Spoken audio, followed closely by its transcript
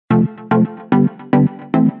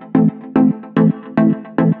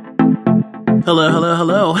Hello, hello,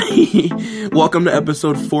 hello. Welcome to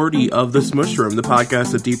episode 40 of The Smush Room, the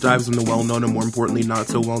podcast that deep dives in the well-known and more importantly not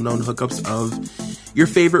so well-known hookups of your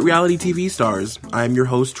favorite reality TV stars. I'm your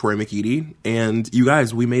host, Troy McEady, and you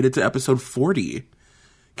guys, we made it to episode 40.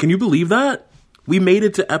 Can you believe that? We made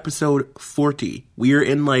it to episode 40. We are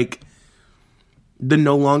in, the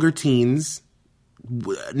no longer teens.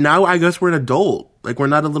 Now I guess we're an adult. We're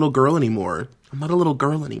not a little girl anymore. I'm not a little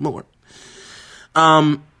girl anymore.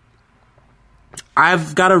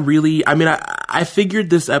 I've got I figured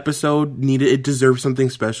this episode it deserved something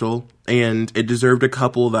special, and it deserved a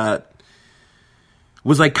couple that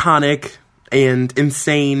was iconic and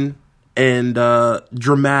insane and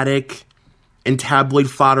dramatic and tabloid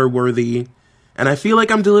fodder worthy, and I feel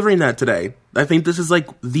like I'm delivering that today. I think this is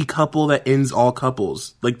the couple that ends all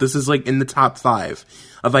couples. This is in the top 5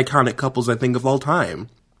 of iconic couples I think of all time.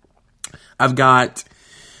 I've got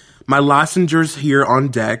my lozenges here on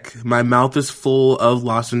deck. My mouth is full of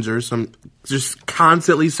lozenges. So I'm just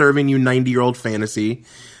constantly serving you 90-year-old fantasy.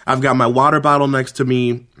 I've got my water bottle next to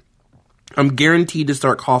me. I'm guaranteed to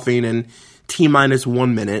start coughing in T-minus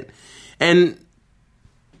 1 minute. And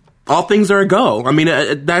all things are a go.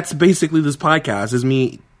 That's basically this podcast, is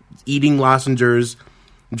me eating lozenges,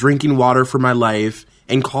 drinking water for my life,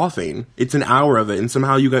 and coughing. It's an hour of it. And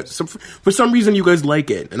somehow you guys, for some reason, you guys like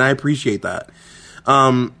it. And I appreciate that.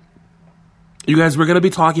 You guys, we're going to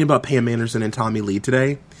be talking about Pam Anderson and Tommy Lee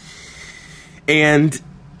today. And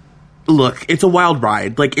look, it's a wild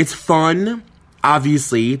ride. it's fun.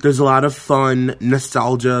 Obviously, there's a lot of fun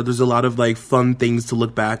nostalgia. There's a lot of fun things to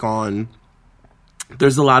look back on.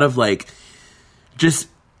 There's a lot of just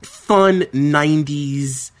fun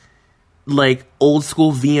 90s, old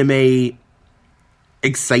school VMA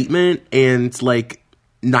excitement and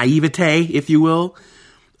naivete, if you will.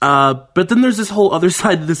 But then there's this whole other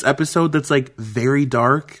side of this episode that's very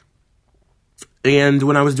dark. And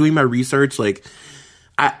when I was doing my research,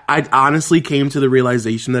 I honestly came to the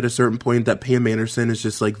realization at a certain point that Pam Anderson is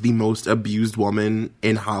just the most abused woman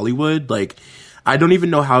in Hollywood. I don't even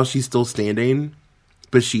know how she's still standing,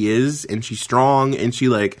 but she is, and she's strong, and she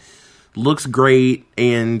looks great,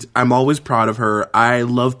 and I'm always proud of her. I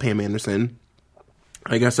love Pam Anderson.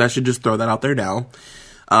 I guess I should just throw that out there now.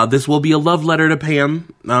 This will be a love letter to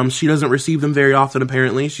Pam. She doesn't receive them very often,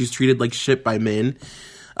 apparently. She's treated like shit by men.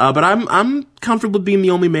 But I'm comfortable being the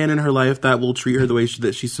only man in her life that will treat her the way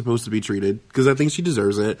that she's supposed to be treated, because I think she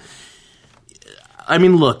deserves it.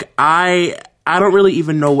 Look, I don't really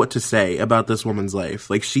even know what to say about this woman's life.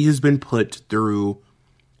 She has been put through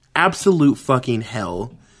absolute fucking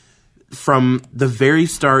hell from the very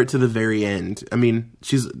start to the very end.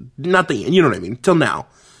 She's not the end, you know what I mean? Till now.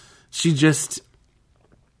 She's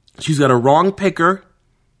got a wrong picker.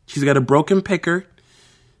 She's got a broken picker.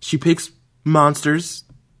 She picks monsters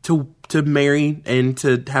to marry and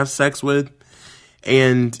to have sex with.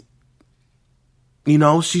 And,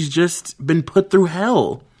 she's just been put through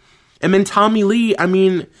hell. And then Tommy Lee,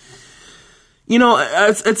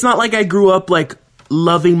 it's not like I grew up,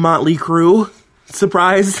 loving Motley Crue.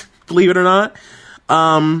 Surprise, believe it or not.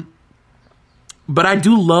 But I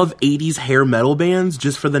do love 80s hair metal bands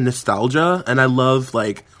just for the nostalgia. And I love,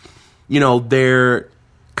 their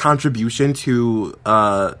contribution to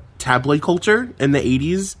tabloid culture in the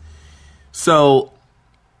 80s. So,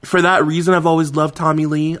 for that reason, I've always loved Tommy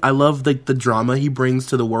Lee. I love the drama he brings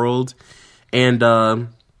to the world. And, I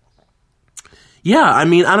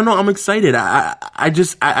don't know. I'm excited.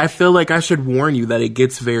 I feel like I should warn you that it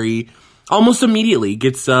gets almost immediately,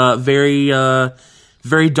 gets very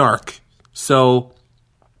dark. So,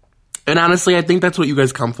 and honestly, I think that's what you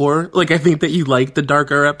guys come for. I think that you like the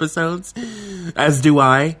darker episodes, as do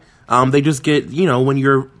I. They just get, when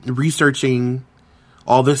you're researching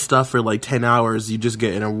all this stuff for 10 hours, you just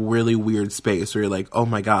get in a really weird space where you're oh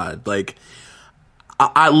my God.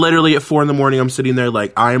 I literally at 4 a.m, I'm sitting there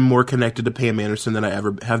I am more connected to Pam Anderson than I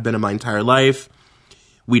ever have been in my entire life.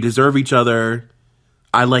 We deserve each other.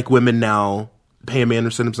 I like women now. Pam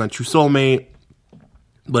Anderson is my true soulmate.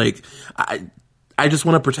 I just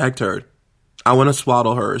want to protect her. I want to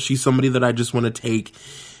swaddle her. She's somebody that I just want to take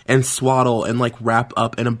and swaddle and wrap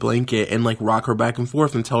up in a blanket and rock her back and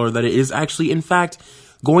forth and tell her that it is actually, in fact,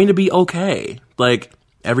 going to be okay.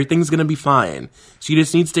 Everything's going to be fine. She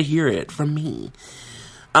just needs to hear it from me.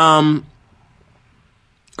 So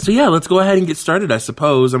yeah, let's go ahead and get started, I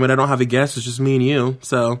suppose. I don't have a guest. It's just me and you.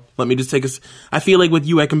 So let me just I feel like with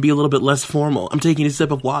you, I can be a little bit less formal. I'm taking a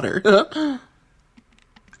sip of water.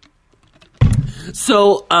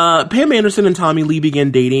 So, Pam Anderson and Tommy Lee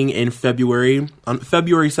began dating on February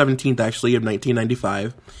 17th, actually, of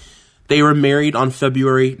 1995. They were married on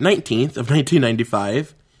February 19th of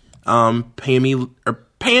 1995.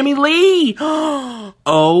 Pammy Lee.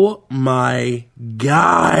 Oh my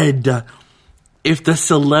God. If the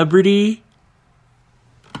celebrity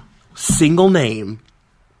single name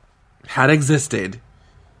had existed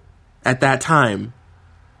at that time,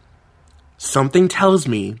 something tells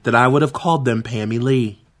me that I would have called them Pammy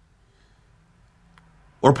Lee.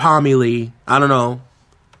 Or Pammy Lee. I don't know.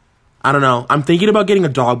 I'm thinking about getting a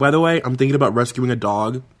dog, by the way. I'm thinking about rescuing a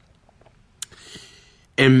dog.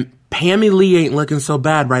 And Pammy Lee ain't looking so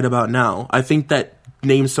bad right about now. I think that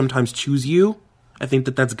names sometimes choose you. I think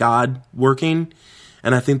that that's God working.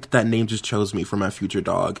 And I think that name just chose me for my future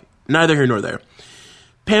dog. Neither here nor there.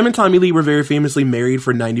 Pam and Tommy Lee were very famously married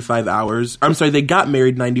for 95 hours. I'm sorry, they got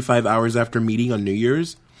married 95 hours after meeting on New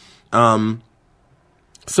Year's.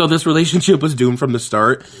 So this relationship was doomed from the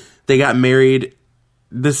start. They got married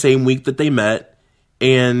the same week that they met.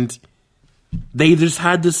 And they just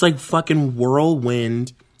had this like fucking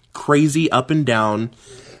whirlwind, crazy up and down.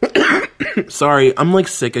 Sorry, I'm like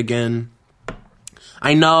sick again.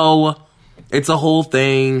 I know. It's a whole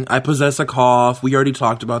thing. I possess a cough. We already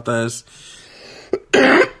talked about this.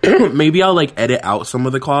 Maybe I'll like edit out some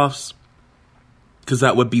of the coughs, because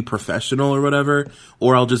that would be professional or whatever.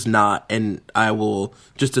 Or I'll just not, and I will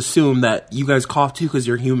just assume that you guys cough too because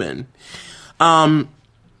you're human. Pam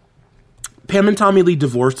and Tommy Lee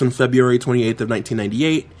divorced on February 28th of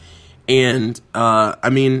 1998. And, I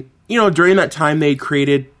mean, you know, during that time they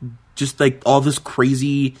created just like all this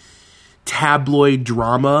crazy tabloid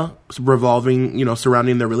drama revolving, you know,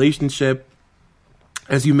 surrounding their relationship.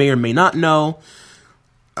 As you may or may not know,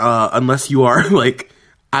 unless you are like,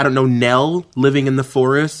 I don't know, Nell living in the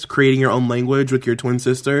forest, creating your own language with your twin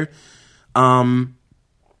sister. They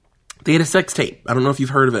had a sex tape. I don't know if you've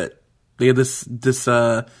heard of it. They had this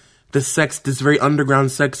very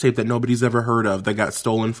underground sex tape that nobody's ever heard of that got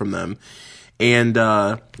stolen from them. And,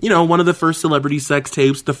 you know, one of the first celebrity sex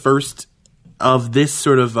tapes, the first of this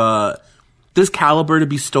sort of, this caliber to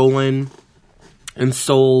be stolen and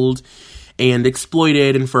sold and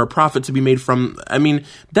exploited and for a profit to be made from. I mean,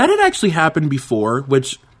 that had actually happened before,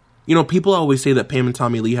 which, you know, people always say that Pam and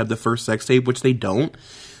Tommy Lee have the first sex tape, which they don't.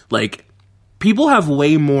 Like, people have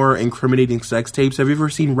way more incriminating sex tapes. Have you ever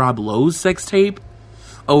seen Rob Lowe's sex tape?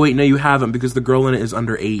 Oh, wait, no, you haven't, because the girl in it is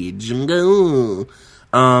underage.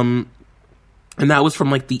 And that was from,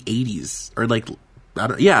 like, the 80s. Or, like,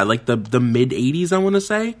 like the mid-80s, I want to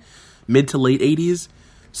say. Mid to late 80s.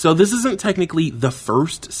 So this isn't technically the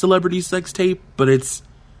first celebrity sex tape, but it's,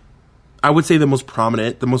 I would say, the most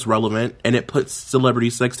prominent, the most relevant, and it puts celebrity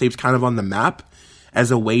sex tapes kind of on the map as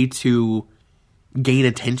a way to gain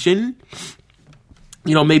attention.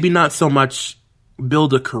 You know, maybe not so much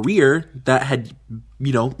build a career that had,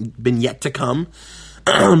 you know, been yet to come.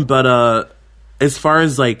 But as far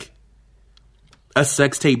as, like, a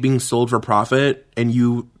sex tape being sold for profit and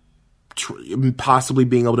you possibly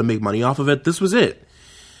being able to make money off of it, this was it.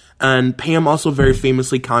 And Pam also very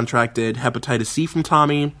famously contracted hepatitis C from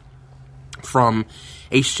Tommy from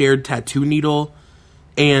a shared tattoo needle.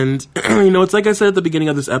 And, you know, it's like I said at the beginning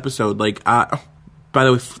of this episode, like, by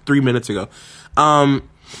the way, 3 minutes ago, Pam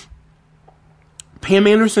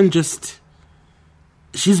Anderson just,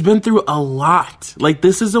 she's been through a lot. Like,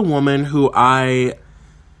 this is a woman who I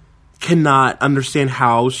cannot understand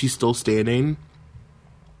how she's still standing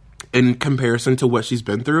in comparison to what she's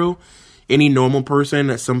been through. Any normal person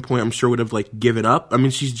at some point, I'm sure, would have, like, given up. I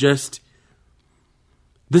mean, she's just,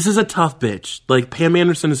 this is a tough bitch. Like, Pam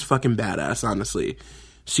Anderson is fucking badass, honestly.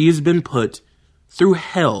 She has been put through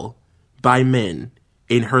hell by men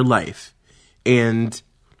in her life. And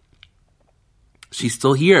she's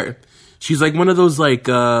still here. She's like one of those, like,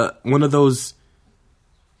 those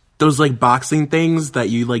like boxing things that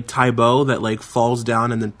you like tie bow that like falls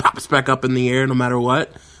down and then pops back up in the air no matter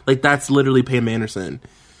what. Like, that's literally Pam Anderson.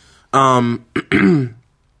 And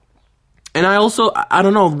I also, I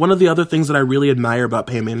don't know, one of the other things that I really admire about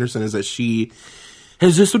Pam Anderson is that she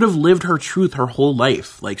has just sort of lived her truth her whole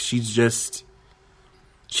life. Like, she's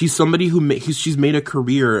somebody she's made a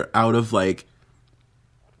career out of, like,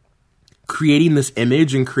 creating this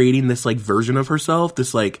image and creating this, like, version of herself.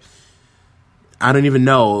 This, like, I don't even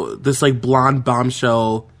know, this, like, blonde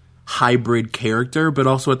bombshell hybrid character, but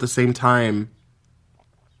also at the same time,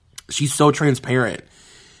 she's so transparent.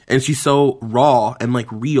 And she's so raw and, like,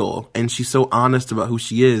 real. And she's so honest about who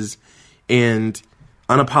she is and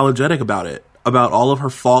unapologetic about it. About all of her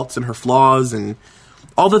faults and her flaws and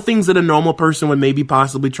all the things that a normal person would maybe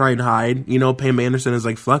possibly try and hide. You know, Pam Anderson is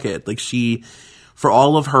like, fuck it. Like, she, for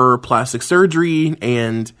all of her plastic surgery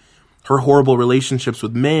and her horrible relationships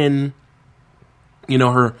with men, you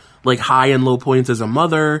know, her, like, high and low points as a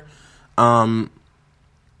mother,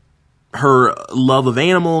 her love of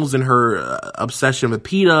animals and her obsession with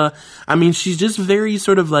PETA. I mean, she's just very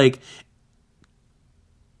sort of like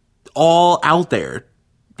all out there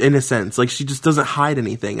in a sense. Like, she just doesn't hide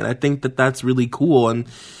anything. And I think that that's really cool. And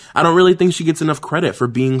I don't really think she gets enough credit for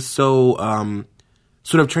being so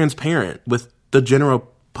sort of transparent with the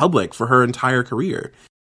general public for her entire career.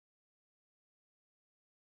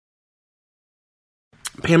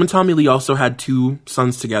 Pam and Tommy Lee also had 2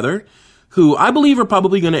 sons together, who I believe are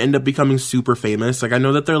probably going to end up becoming super famous. Like, I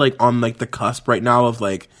know that they're like on like the cusp right now of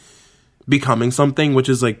like becoming something, which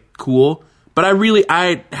is like cool. But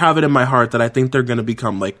I have it in my heart that I think they're going to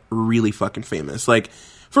become like really fucking famous. Like,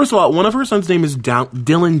 first of all, one of her sons' name is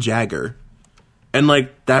Dylan Jagger. And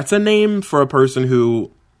like, that's a name for a person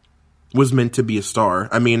who was meant to be a star.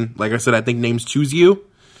 I mean, like I said, I think names choose you.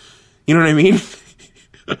 You know what I mean?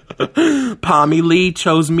 Pamela Lee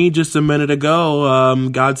chose me just a minute ago.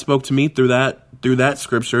 God spoke to me through that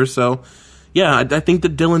scripture. So yeah, I think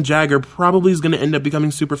that Dylan Jagger probably is going to end up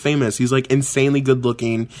becoming super famous. He's like insanely good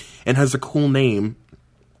looking and has a cool name.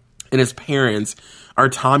 And his parents are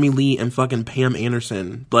Tommy Lee and fucking Pam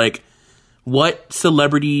Anderson. Like, what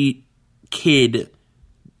celebrity kid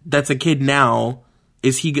that's a kid now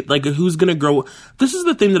is he, like, who's going to grow? This is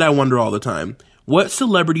the thing that I wonder all the time. What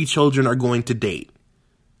celebrity children are going to date?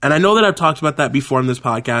 And I know that I've talked about that before on this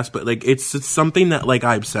podcast, but like, it's something that like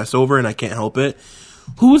I obsess over and I can't help it.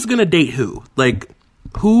 Who's going to date who? Like,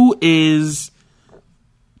 who is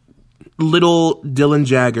little Dylan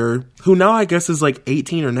Jagger, who now I guess is like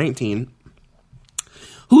 18 or 19?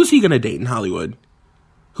 Who's he going to date in Hollywood?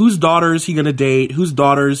 Whose daughter is he going to date? Whose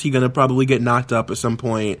daughter is he going to probably get knocked up at some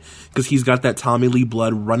point because he's got that Tommy Lee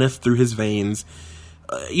blood runneth through his veins?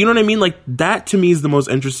 You know what I mean? Like, that to me is the most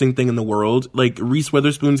interesting thing in the world. Like, Reese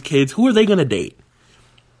Witherspoon's kids, who are they going to date?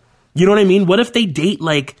 You know what I mean? What if they date,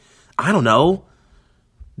 like, I don't know,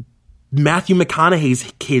 Matthew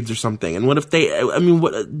McConaughey's kids or something? And what if they, I mean,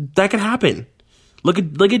 what, that could happen. Look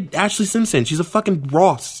at Ashley Simpson. She's a fucking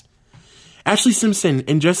Ross. Ashley Simpson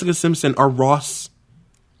and Jessica Simpson are Ross.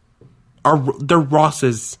 They're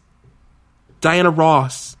Rosses. Diana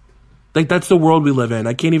Ross. Like, that's the world we live in.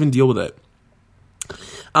 I can't even deal with it.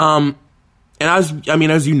 And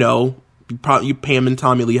as you know, Pam and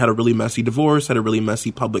Tommy Lee had a really messy divorce, had a really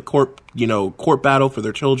messy public court battle for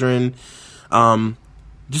their children.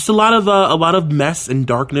 Just a lot of mess and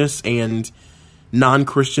darkness and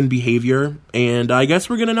non-Christian behavior. And I guess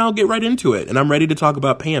we're gonna now get right into it. And I'm ready to talk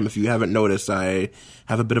about Pam. If you haven't noticed, I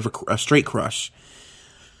have a bit of a straight crush.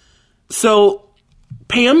 So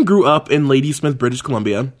Pam grew up in Ladysmith, British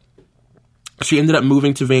Columbia. She ended up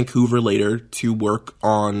moving to Vancouver later to work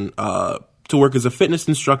as a fitness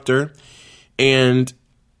instructor. And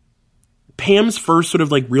Pam's first sort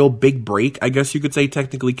of like real big break, I guess you could say,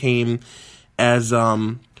 technically came as,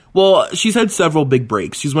 well, she's had several big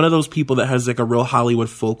breaks. She's one of those people that has like a real Hollywood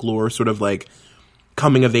folklore sort of like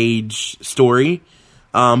coming of age story.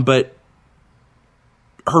 But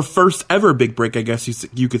her first ever big break, I guess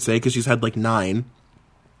you could say, because she's had like 9,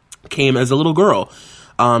 came as a little girl.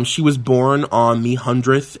 She was born on the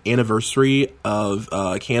 100th anniversary of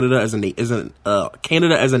Canada as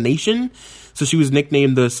a nation. So she was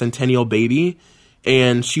nicknamed the Centennial Baby,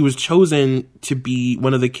 and she was chosen to be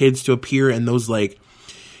one of the kids to appear in those, like,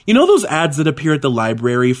 you know, those ads that appear at the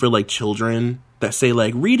library for like children that say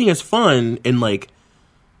like reading is fun in like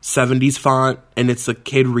 70s font, and it's a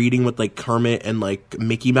kid reading with like Kermit and like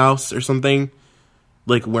Mickey Mouse or something,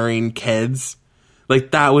 like wearing Keds.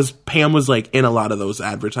 Like, that was, Pam was like in a lot of those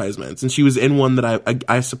advertisements, and she was in one that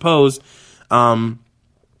I suppose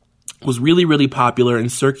was really, really popular and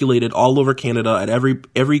circulated all over Canada at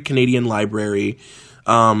every Canadian library.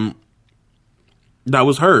 That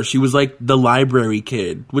was her. She was like the library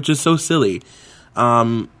kid, which is so silly.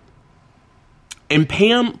 And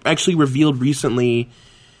Pam actually revealed recently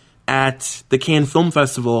at the Cannes Film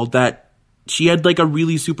Festival that she had like a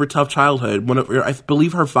really super tough childhood. I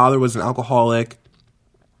believe her father was an alcoholic.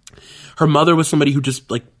 Her mother was somebody who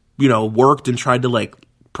just, like, you know, worked and tried to, like,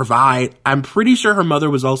 provide. I'm pretty sure her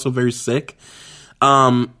mother was also very sick.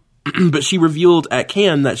 But she revealed at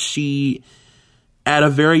Cannes that she, at a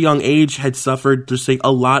very young age, had suffered just, like,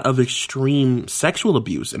 a lot of extreme sexual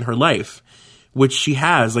abuse in her life, which she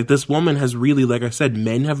has. Like, this woman has really, like I said,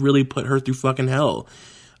 men have really put her through fucking hell.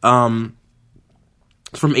 From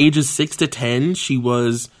ages 6 to 10, she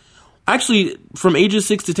was... Actually, from ages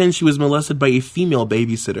 6 to 10, she was molested by a female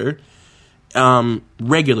babysitter.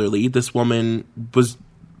 Regularly. This woman was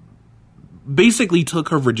basically took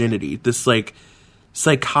her virginity. This like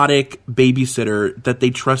psychotic babysitter that they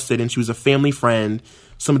trusted, and she was a family friend,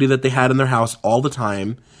 somebody that they had in their house all the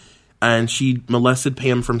time. and she molested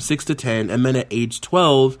Pam from 6 to 10, and then at age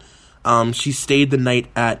 12, she stayed the night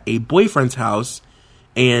at a boyfriend's house,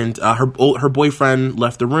 and her boyfriend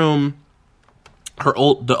left the room.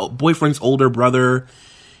 The boyfriend's older brother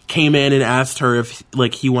came in and asked her if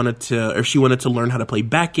she wanted to learn how to play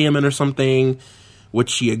backgammon or something, which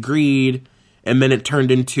she agreed. And then it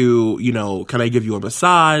turned into, can I give you a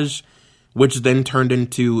massage? Which then turned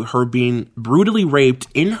into her being brutally raped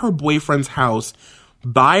in her boyfriend's house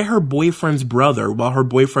by her boyfriend's brother while her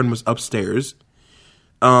boyfriend was upstairs.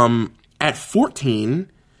 At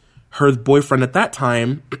 14, her boyfriend at that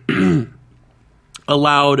time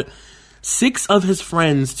allowed 6 of his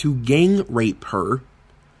friends to gang rape her.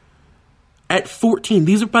 At 14,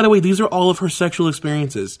 these are all of her sexual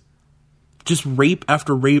experiences. Just rape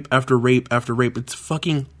after rape after rape after rape. It's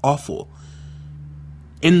fucking awful.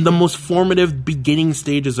 In the most formative beginning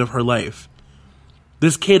stages of her life,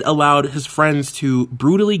 this kid allowed his friends to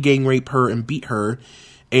brutally gang rape her and beat her.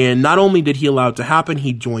 And not only did he allow it to happen,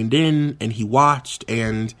 he joined in and he watched.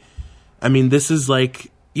 And I mean, this is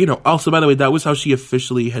also, by the way, that was how she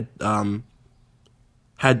officially that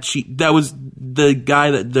was the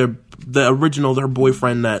guy that her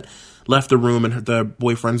boyfriend that left the room, and the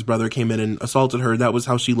boyfriend's brother came in and assaulted her. That was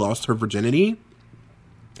how she lost her virginity.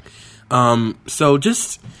 So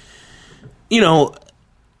just, I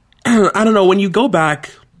don't know, when you go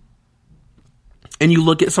back and you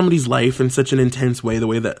look at somebody's life in such an intense way, the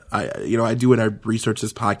way that I do when I research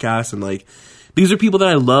this podcast, and these are people that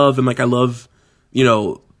I love, and I love,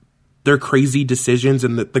 their crazy decisions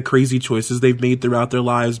and the crazy choices they've made throughout their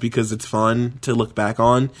lives, because it's fun to look back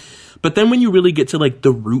on. But then when you really get to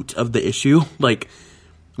the root of the issue,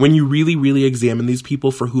 when you really, really examine these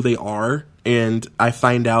people for who they are, and I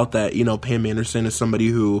find out that, Pam Anderson is somebody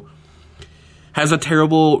who has a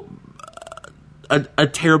terrible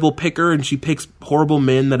picker, and she picks horrible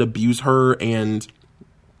men that abuse her, and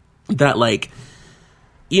that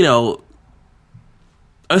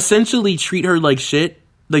essentially treat her like shit.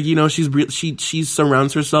 She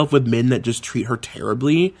surrounds herself with men that just treat her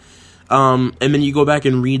terribly. And then you go back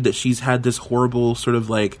and read that she's had this horrible sort of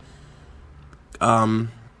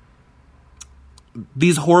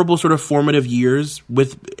these horrible sort of formative years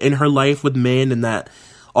in her life with men, and that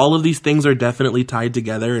all of these things are definitely tied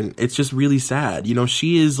together, and it's just really sad.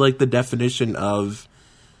 She is the definition of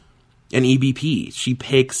an EBP. She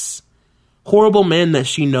picks horrible men that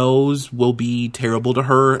she knows will be terrible to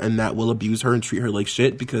her and that will abuse her and treat her like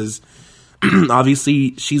shit, because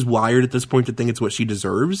obviously she's wired at this point to think it's what she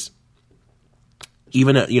deserves,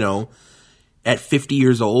 even at 50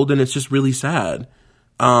 years old, and it's just really sad.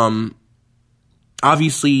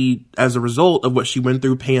 Obviously, as a result of what she went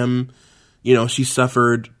through, Pam, she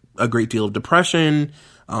suffered a great deal of depression.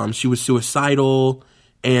 She was suicidal,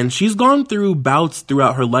 and she's gone through bouts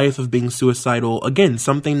throughout her life of being suicidal. Again,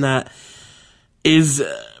 something that is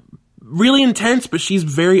really intense, but she's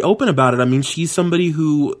very open about it. I mean, she's somebody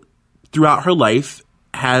who throughout her life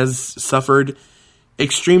has suffered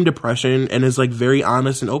extreme depression and is very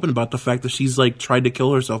honest and open about the fact that she's tried to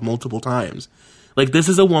kill herself multiple times. This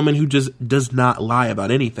is a woman who just does not lie about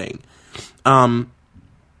anything. So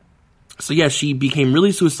yeah, she became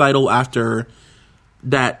really suicidal after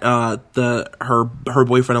that. Her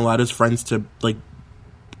boyfriend allowed his friends to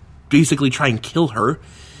basically try and kill her.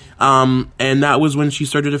 And that was when she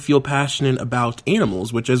started to feel passionate about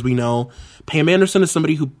animals, which, as we know, Pam Anderson is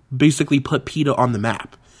somebody who basically put PETA on the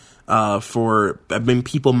map.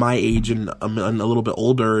 People my age and a little bit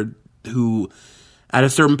older who, at a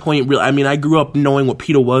certain point, I grew up knowing what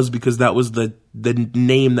PETA was, because that was the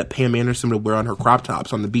name that Pam Anderson would wear on her crop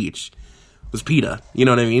tops on the beach, was PETA. You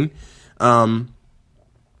know what I mean? And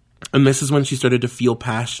this is when she started to feel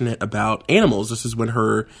passionate about animals. This is when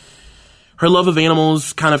her love of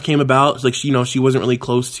animals kind of came about. She wasn't really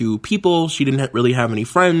close to people. She didn't really have any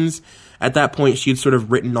friends. At that point, she had sort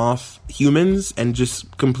of written off humans and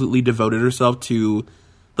just completely devoted herself to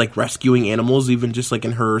rescuing animals, even just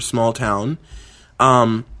in her small town.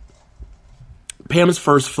 Pam's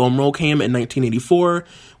first film role came in 1984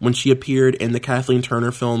 when she appeared in the Kathleen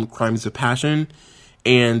Turner film Crimes of Passion.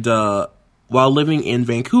 And while living in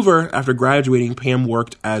Vancouver after graduating, Pam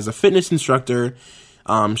worked as a fitness instructor.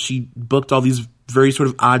 She booked all these very sort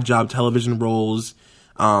of odd job television roles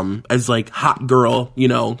as hot girl,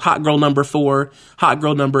 hot girl number 4, hot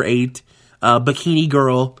girl number 8, bikini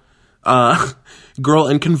girl, girl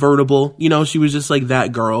in convertible. She was just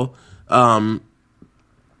that girl.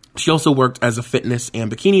 She also worked as a fitness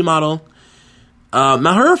and bikini model.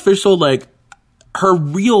 Now her official, her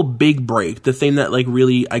real big break, the thing that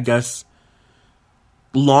really, I guess,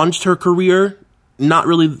 launched her career, not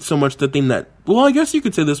really so much the thing that, well, I guess you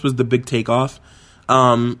could say this was the big takeoff,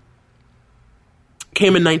 came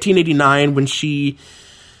in 1989 when she...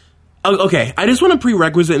 Okay, I just want to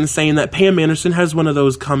prerequisite in saying that Pam Anderson has one of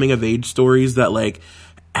those coming-of-age stories that, like,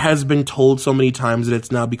 has been told so many times that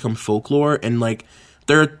it's now become folklore, and, like,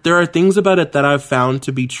 there are things about it that I've found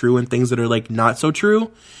to be true and things that are, like, not so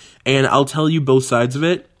true, and I'll tell you both sides of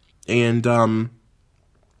it, and,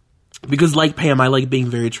 because, like Pam, I like being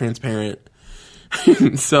very transparent.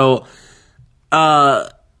 So,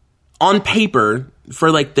 on paper, for,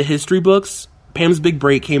 like, the history books, Pam's big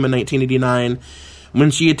break came in 1989, when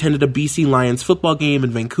she attended a BC Lions football game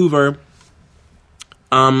in Vancouver.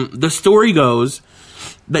 The story goes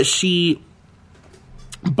that she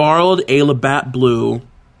borrowed a Labatt Blue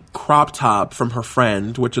crop top from her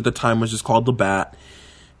friend, which at the time was just called Labatt,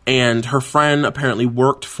 and her friend apparently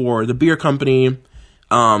worked for the beer company,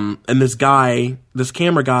 and this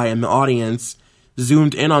camera guy in the audience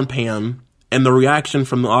zoomed in on Pam, and the reaction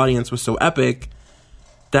from the audience was so epic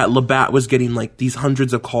that Labatt was getting, like, these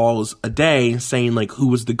hundreds of calls a day saying, like, who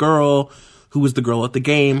was the girl at the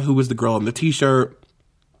game, who was the girl in the t-shirt.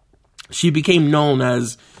 She became known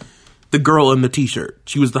as the girl in the t-shirt.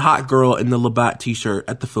 She was the hot girl in the Labatt t-shirt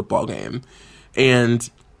at the football game. And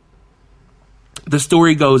the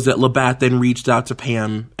story goes that Labatt then reached out to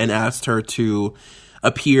Pam and asked her to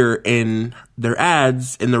appear in their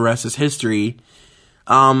ads, and the rest is history.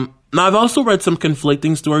 Now, I've also read some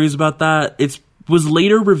conflicting stories about that. It was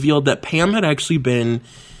later revealed that Pam had actually been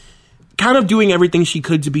kind of doing everything she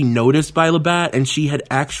could to be noticed by Labatt, and she had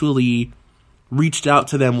actually reached out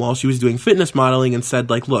to them while she was doing fitness modeling and said,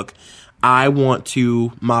 like, look, I want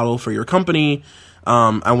to model for your company.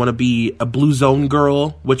 I want to be a Blue Zone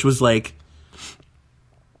girl, which was, like,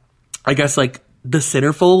 I guess, like, the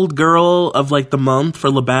centerfold girl of, like, the month for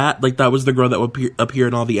Labatt. Like, that was the girl that would appear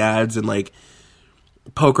in all the ads and, like,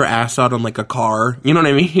 poke her ass out on, like, a car. You know what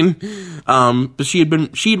I mean? But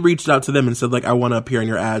she'd reached out to them and said, like, I want to appear in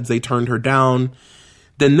your ads. They turned her down.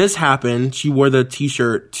 Then this happened. She wore the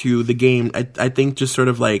t-shirt to the game. I think just sort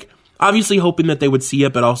of, like, obviously hoping that they would see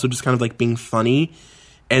it, but also just kind of, like, being funny.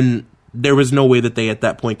 And there was no way that they at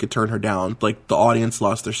that point could turn her down. Like, the audience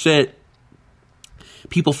lost their shit.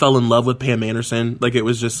 People fell in love with Pam Anderson. Like, it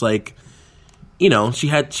was just, like, you know,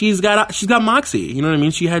 she's got moxie. You know what I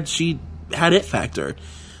mean? She had it factor.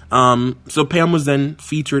 So Pam was then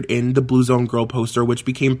featured in the Blue Zone Girl poster, which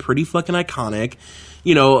became pretty fucking iconic.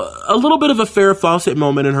 You know, a little bit of a Farrah Fawcett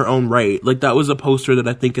moment in her own right. Like, that was a poster that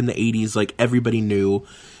I think in the 80s, like, everybody knew.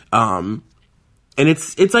 And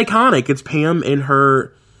it's iconic. It's Pam in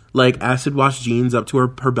her, like, acid wash jeans up to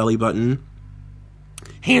her belly button.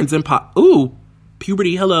 Hands in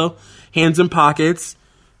puberty, hello. Hands in pockets.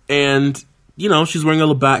 And, you know, she's wearing a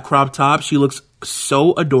Labatt crop top. She looks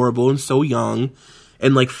so adorable and so young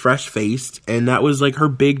and, like, fresh-faced. And that was, like, her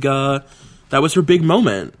big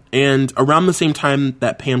moment. And around the same time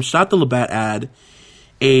that Pam shot the Labatt ad,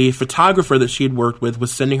 a photographer that she had worked with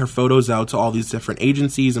was sending her photos out to all these different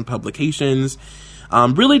agencies and publications,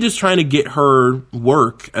 really just trying to get her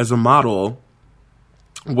work as a model,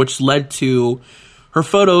 which led to her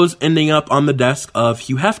photos ending up on the desk of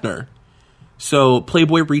Hugh Hefner. So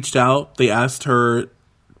Playboy reached out. They asked her...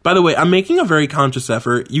 By the way, I'm making a very conscious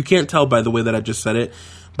effort. You can't tell by the way that I just said it,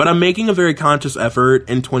 but I'm making a very conscious effort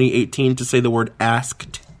in 2018 to say the word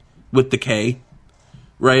asked with the K,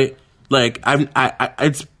 right? Like,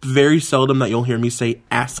 it's very seldom that you'll hear me say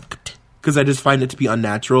asked, because I just find it to be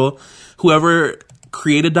unnatural. Whoever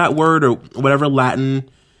created that word, or whatever Latin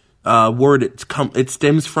word it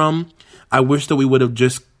stems from, I wish that we would have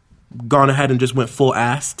just gone ahead and just went full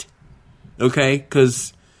asked, okay?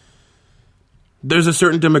 Because there's a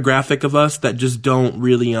certain demographic of us that just don't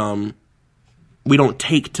really, we don't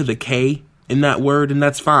take to the K in that word, and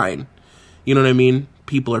that's fine. You know what I mean?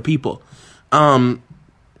 People are people.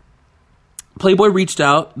 Playboy reached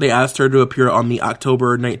out. They asked her to appear on the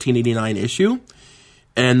October 1989 issue,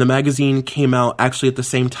 and the magazine came out actually at the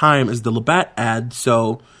same time as the Labatt ad,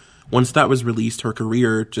 so once that was released, her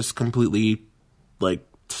career just completely, like,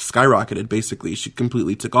 skyrocketed, basically. She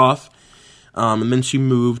completely took off. And then she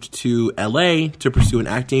moved to LA to pursue an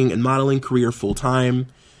acting and modeling career full time.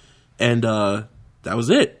 And, that was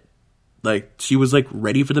it. Like, she was, like,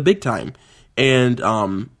 ready for the big time.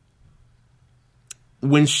 And,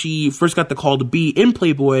 when she first got the call to be in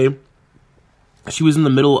Playboy, she was in the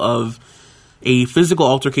middle of a physical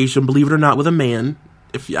altercation, believe it or not, with a man.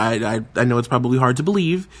 I know it's probably hard to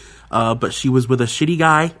believe, but she was with a shitty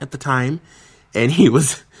guy at the time, and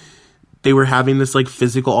they were having this, like,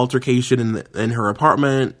 physical altercation in her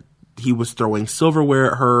apartment. He was throwing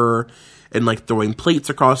silverware at her and, like, throwing plates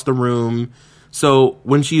across the room. So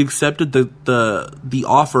when she accepted the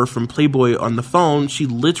offer from Playboy on the phone, she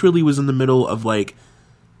literally was in the middle of like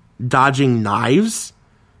dodging knives.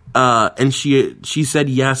 And she said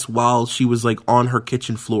yes while she was like on her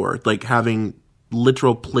kitchen floor, like having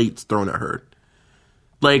literal plates thrown at her.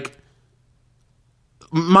 Like,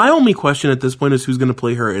 my only question at this point is who's going to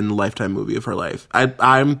play her in the Lifetime movie of her life.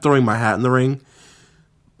 I'm throwing my hat in the ring.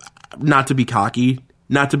 Not to be cocky,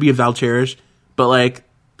 not to be a Val Cherish, but like,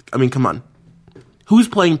 I mean, come on. Who's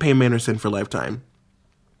playing Pam Anderson for Lifetime?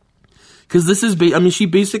 Because this is, she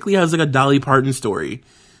basically has like a Dolly Parton story,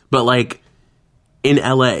 but like in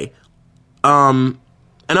LA. And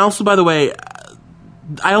also, by the way,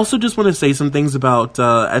 I also just want to say some things about,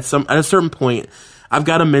 at a certain point, I've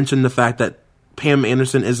got to mention the fact that Pam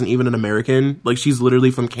Anderson isn't even an American. Like, she's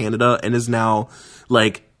literally from Canada and is now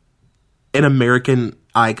like an American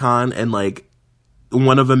icon and like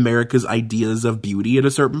one of America's ideas of beauty at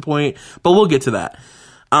a certain point, but we'll get to that.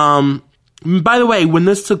 By the way, when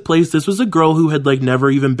this took place, this was a girl who had like never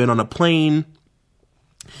even been on a plane,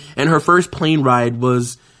 and her first plane ride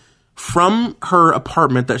was from her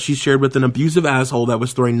apartment that she shared with an abusive asshole that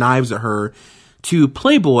was throwing knives at her to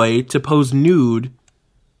Playboy to pose nude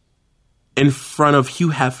in front of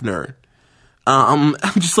Hugh Hefner.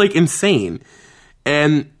 Just like insane.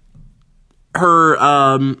 And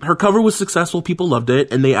her cover was successful. People loved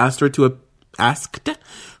it, and they asked her to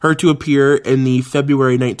appear in the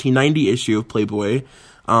February 1990 issue of Playboy.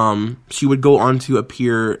 She would go on to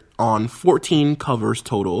appear on 14 covers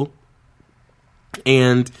total.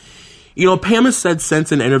 And, you know, Pam has said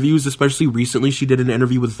since in interviews, especially recently, she did an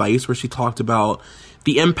interview with Vice where she talked about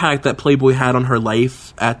the impact that Playboy had on her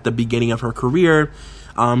life at the beginning of her career.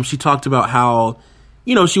 She talked about how,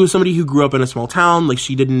 you know, she was somebody who grew up in a small town. Like,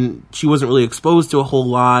 she wasn't really exposed to a whole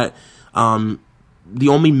lot. The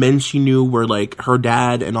only men she knew were like her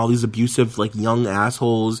dad and all these abusive, like, young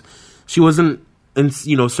assholes. She wasn't,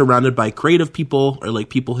 you know, surrounded by creative people or like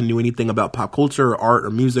people who knew anything about pop culture or art or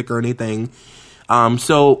music or anything.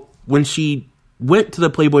 So when she went to the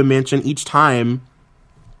Playboy Mansion each time,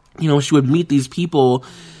 you know, she would meet these people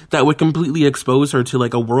that would completely expose her to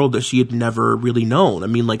like a world that she had never really known. I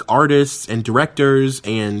mean, like artists and directors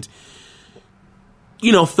and,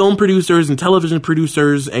 you know, film producers and television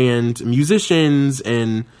producers and musicians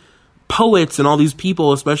and poets and all these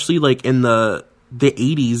people, especially like in the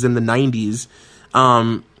 80s and the 90s,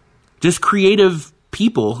 just creative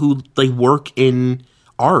people who like work in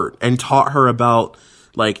art, and taught her about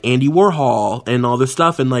like Andy Warhol and all this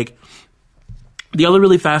stuff. And like, the other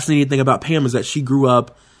really fascinating thing about Pam is that she grew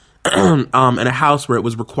up in a house where it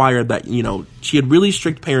was required that, you know, she had really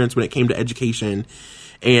strict parents when it came to education.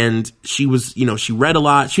 And she was, you know, she read a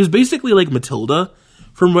lot. She was basically like Matilda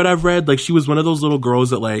from what I've read. Like, she was one of those little girls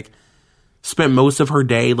that like spent most of her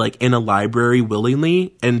day like in a library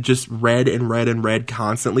willingly and just read and read and read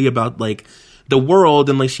constantly about like the world.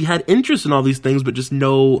 And like, she had interest in all these things, but just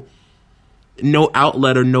no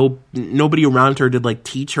outlet or nobody around her to like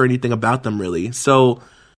teach her anything about them really. So,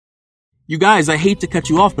 you guys, I hate to cut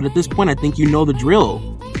you off, but at this point, I think you know the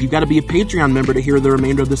drill. You've got to be a Patreon member to hear the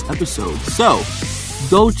remainder of this episode. So,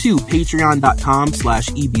 go to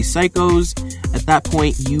patreon.com/ebpsychos. At that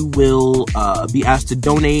point, you will be asked to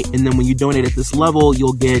donate, and then when you donate at this level,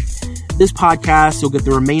 you'll get this podcast, you'll get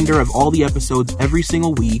the remainder of all the episodes every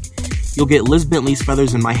single week. You'll get Liz Bentley's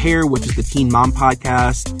Feathers in My Hair, which is the Teen Mom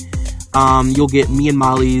podcast. You'll get me and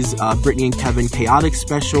Molly's Brittany and Kevin Chaotic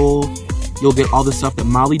special. You'll get all the stuff that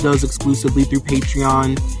Molly does exclusively through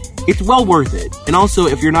Patreon. It's well worth it. And also,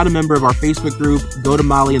 if you're not a member of our Facebook group, go to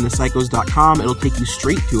mollyandthepsychos.com. It'll take you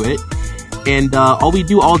straight to it. And all we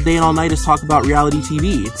do all day and all night is talk about reality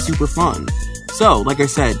TV. It's super fun. So, like I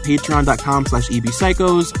said,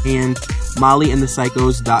 patreon.com/ebpsychos and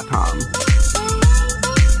mollyandthepsychos.com.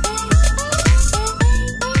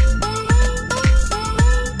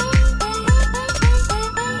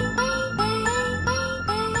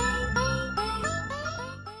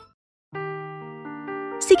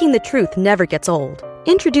 Seeking the truth never gets old.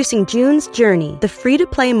 Introducing June's Journey, the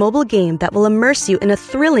free-to-play mobile game that will immerse you in a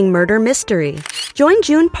thrilling murder mystery. Join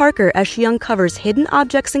June Parker as she uncovers hidden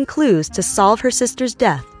objects and clues to solve her sister's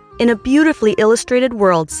death in a beautifully illustrated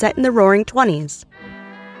world set in the Roaring '20s.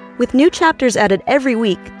 With new chapters added every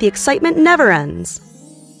week, the excitement never ends.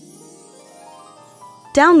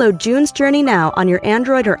 Download June's Journey now on your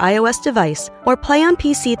Android or iOS device, or play on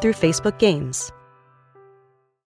PC through Facebook Games.